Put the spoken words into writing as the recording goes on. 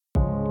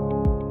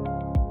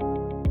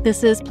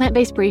This is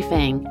Plant-Based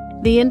Briefing,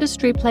 the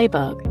Industry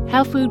Playbook,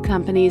 How Food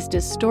Companies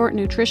Distort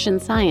Nutrition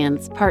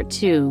Science, Part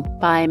 2,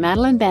 by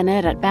Madeline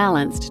Bennett at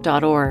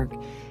Balanced.org.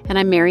 And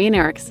I'm Marian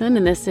Erickson,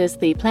 and this is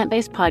the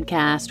Plant-Based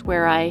Podcast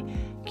where I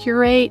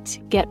curate,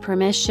 get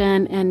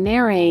permission, and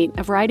narrate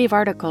a variety of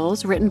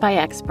articles written by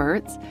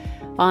experts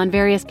on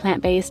various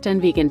plant-based and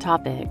vegan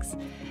topics.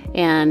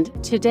 And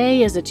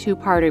today is a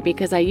two-parter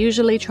because I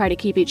usually try to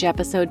keep each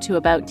episode to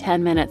about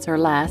 10 minutes or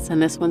less,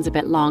 and this one's a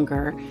bit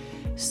longer.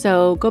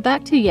 So go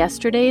back to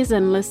yesterday's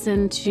and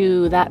listen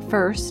to that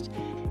first,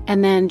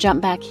 and then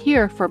jump back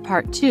here for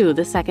part 2,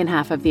 the second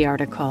half of the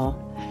article.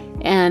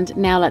 And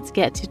now let's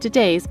get to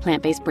today's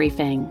plant-based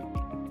briefing.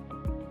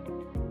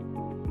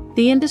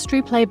 The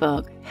Industry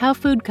Playbook, How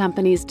Food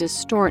Companies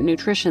Distort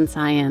Nutrition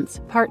Science,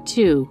 Part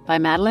 2, by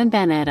Madeline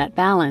Bennett at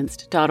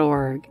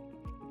Balanced.org.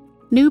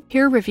 New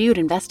peer-reviewed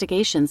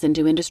investigations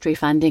into industry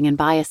funding and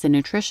bias in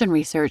nutrition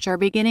research are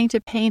beginning to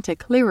paint a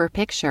clearer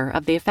picture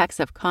of the effects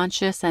of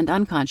conscious and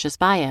unconscious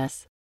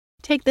bias.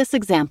 Take this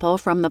example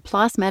from the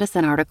PLOS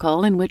Medicine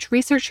article in which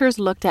researchers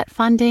looked at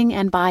funding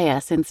and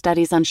bias in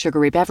studies on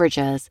sugary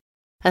beverages.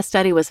 A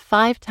study was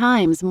 5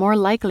 times more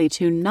likely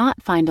to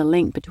not find a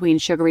link between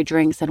sugary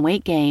drinks and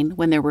weight gain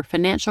when there were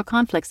financial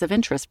conflicts of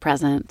interest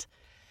present.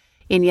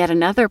 In yet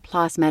another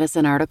PLOS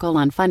Medicine article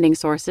on funding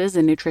sources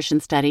in nutrition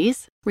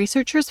studies,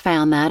 researchers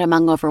found that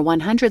among over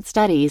 100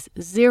 studies,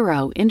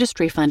 0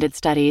 industry-funded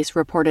studies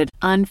reported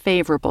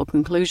unfavorable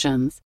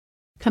conclusions.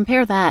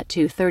 Compare that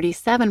to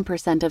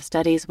 37% of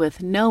studies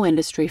with no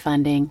industry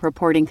funding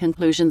reporting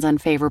conclusions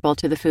unfavorable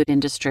to the food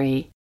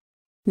industry.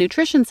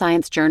 Nutrition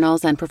science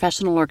journals and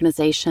professional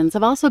organizations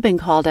have also been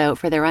called out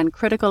for their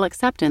uncritical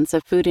acceptance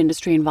of food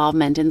industry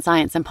involvement in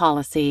science and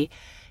policy.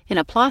 In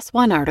a PLOS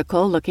One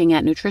article looking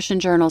at nutrition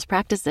journals'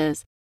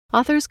 practices,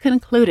 authors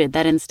concluded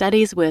that in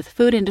studies with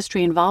food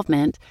industry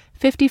involvement,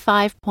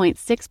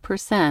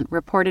 55.6%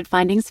 reported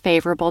findings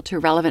favorable to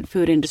relevant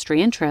food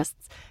industry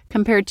interests,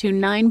 compared to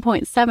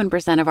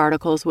 9.7% of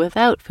articles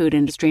without food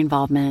industry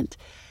involvement.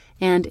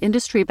 And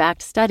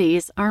industry-backed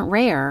studies aren't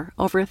rare.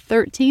 Over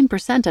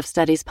 13% of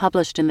studies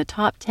published in the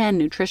top 10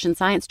 nutrition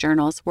science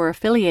journals were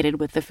affiliated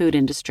with the food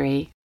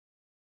industry.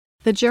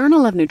 The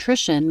Journal of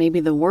Nutrition may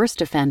be the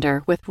worst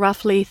offender, with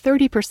roughly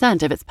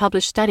 30% of its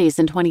published studies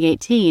in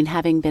 2018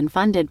 having been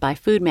funded by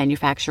food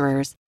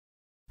manufacturers.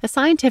 A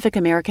Scientific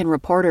American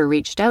reporter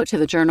reached out to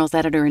the journal's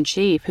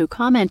editor-in-chief, who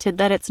commented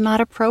that it's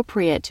not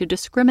appropriate to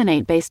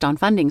discriminate based on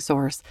funding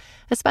source,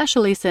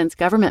 especially since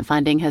government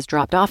funding has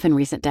dropped off in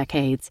recent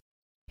decades.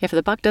 If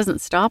the buck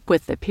doesn't stop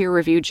with the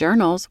peer-reviewed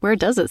journals, where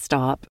does it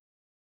stop?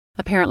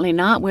 Apparently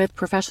not with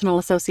professional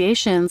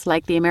associations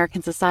like the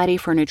American Society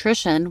for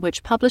Nutrition,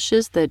 which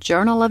publishes the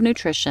Journal of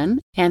Nutrition,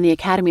 and the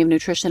Academy of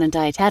Nutrition and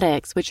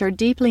Dietetics, which are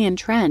deeply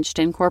entrenched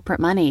in corporate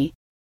money.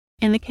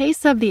 In the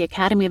case of the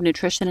Academy of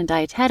Nutrition and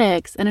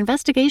Dietetics, an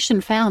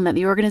investigation found that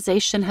the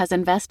organization has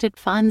invested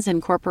funds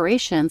in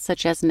corporations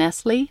such as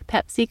Nestle,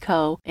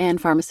 PepsiCo, and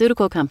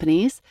pharmaceutical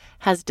companies,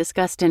 has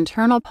discussed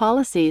internal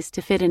policies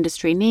to fit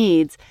industry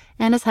needs,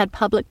 and has had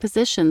public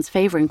positions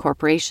favoring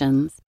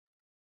corporations.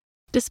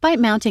 Despite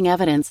mounting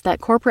evidence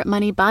that corporate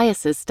money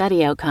biases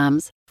study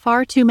outcomes,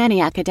 far too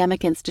many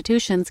academic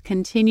institutions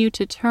continue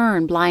to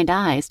turn blind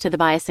eyes to the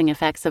biasing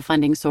effects of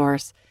funding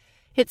source.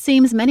 It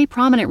seems many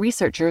prominent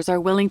researchers are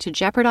willing to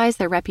jeopardize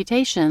their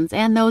reputations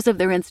and those of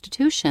their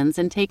institutions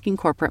in taking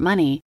corporate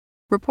money.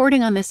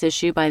 Reporting on this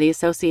issue by the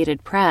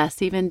Associated Press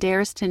even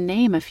dares to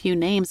name a few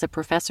names of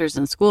professors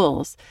and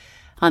schools.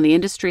 On the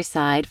industry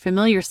side,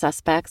 familiar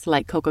suspects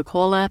like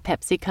Coca-Cola,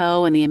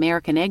 PepsiCo, and the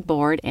American Egg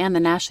Board and the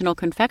National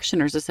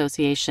Confectioners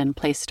Association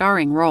play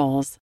starring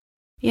roles.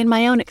 In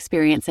my own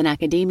experience in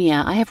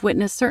academia, I have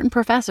witnessed certain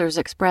professors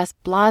express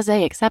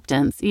blasé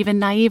acceptance, even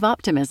naive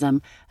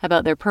optimism,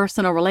 about their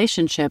personal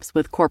relationships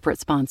with corporate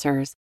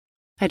sponsors.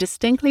 I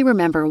distinctly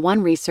remember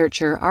one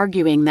researcher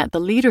arguing that the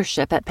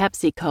leadership at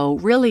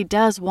PepsiCo really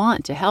does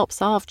want to help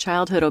solve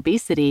childhood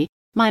obesity,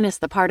 minus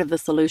the part of the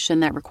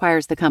solution that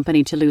requires the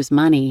company to lose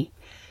money.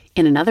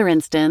 In another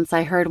instance,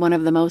 I heard one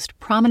of the most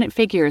prominent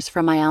figures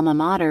from my alma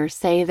mater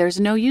say there's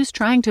no use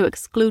trying to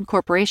exclude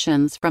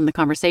corporations from the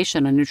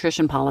conversation on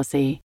nutrition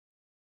policy.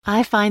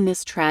 I find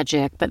this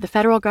tragic, but the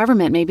federal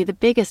government may be the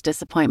biggest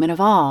disappointment of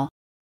all.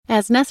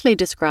 As Nestle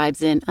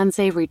describes in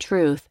Unsavory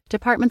Truth,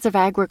 departments of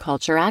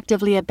agriculture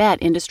actively abet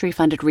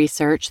industry-funded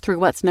research through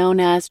what's known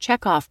as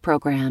checkoff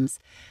programs.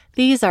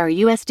 These are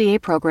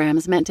USDA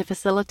programs meant to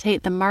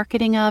facilitate the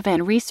marketing of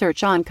and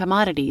research on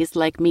commodities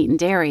like meat and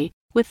dairy,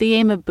 with the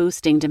aim of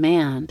boosting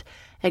demand.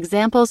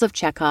 Examples of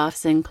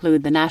checkoffs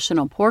include the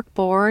National Pork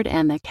Board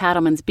and the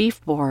Cattlemen's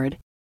Beef Board.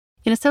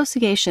 In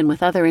association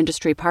with other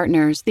industry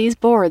partners, these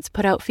boards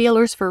put out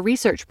feelers for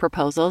research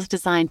proposals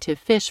designed to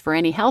fish for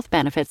any health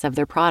benefits of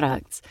their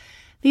products.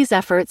 These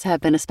efforts have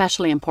been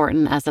especially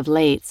important as of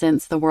late,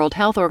 since the World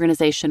Health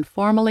Organization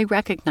formally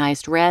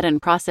recognized red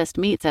and processed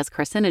meats as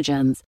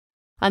carcinogens.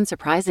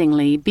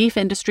 Unsurprisingly, beef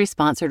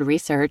industry-sponsored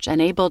research,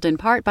 enabled in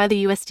part by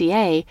the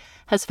USDA,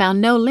 has found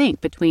no link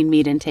between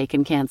meat intake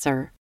and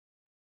cancer.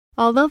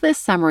 Although this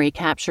summary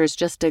captures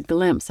just a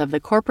glimpse of the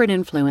corporate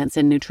influence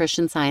in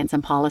nutrition science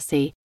and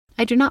policy,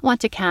 I do not want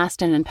to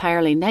cast an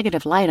entirely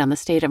negative light on the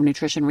state of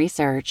nutrition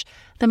research.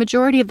 The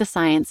majority of the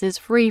science is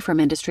free from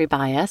industry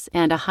bias,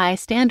 and a high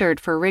standard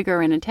for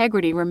rigor and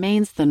integrity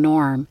remains the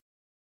norm.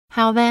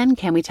 How then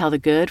can we tell the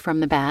good from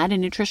the bad in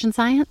nutrition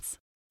science?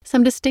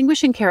 Some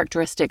distinguishing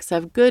characteristics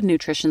of good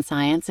nutrition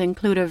science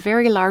include a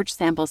very large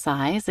sample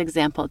size,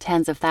 example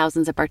tens of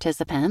thousands of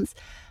participants,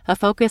 a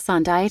focus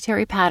on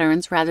dietary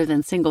patterns rather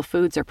than single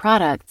foods or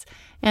products,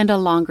 and a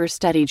longer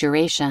study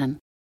duration.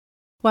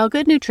 While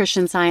good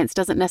nutrition science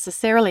doesn't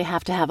necessarily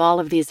have to have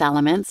all of these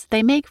elements,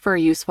 they make for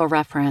a useful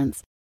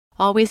reference.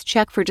 Always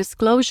check for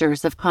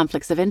disclosures of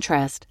conflicts of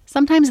interest.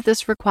 Sometimes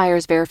this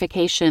requires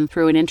verification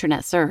through an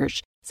internet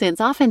search, since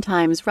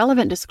oftentimes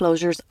relevant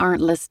disclosures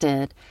aren't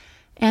listed.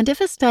 And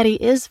if a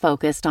study is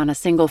focused on a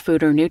single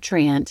food or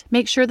nutrient,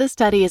 make sure the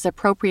study is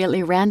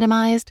appropriately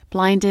randomized,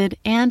 blinded,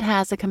 and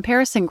has a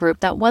comparison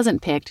group that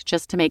wasn't picked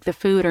just to make the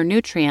food or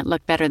nutrient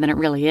look better than it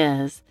really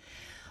is.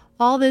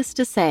 All this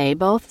to say,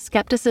 both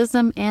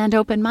skepticism and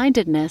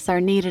open-mindedness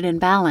are needed in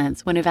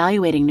balance when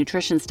evaluating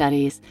nutrition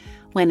studies.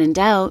 When in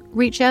doubt,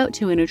 reach out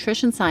to a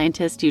nutrition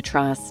scientist you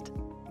trust.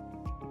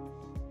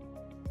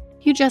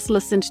 You just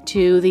listened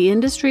to The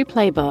Industry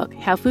Playbook,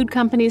 How Food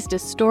Companies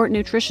Distort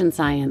Nutrition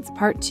Science,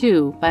 Part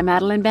 2 by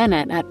Madeline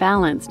Bennett at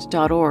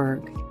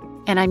balanced.org.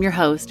 And I'm your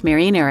host,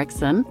 Marian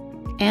Erickson,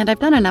 and I've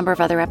done a number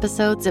of other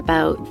episodes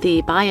about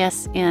the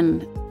bias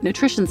in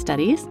nutrition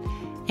studies,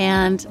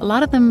 and a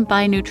lot of them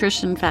by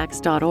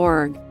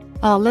nutritionfacts.org.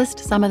 I'll list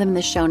some of them in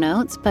the show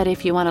notes, but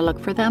if you want to look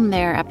for them,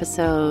 they're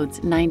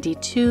episodes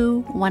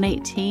 92,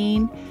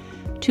 118,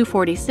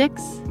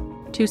 246,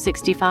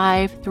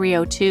 265,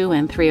 302,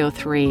 and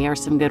 303 are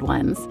some good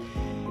ones.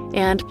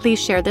 And please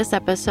share this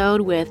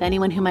episode with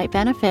anyone who might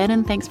benefit,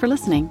 and thanks for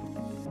listening.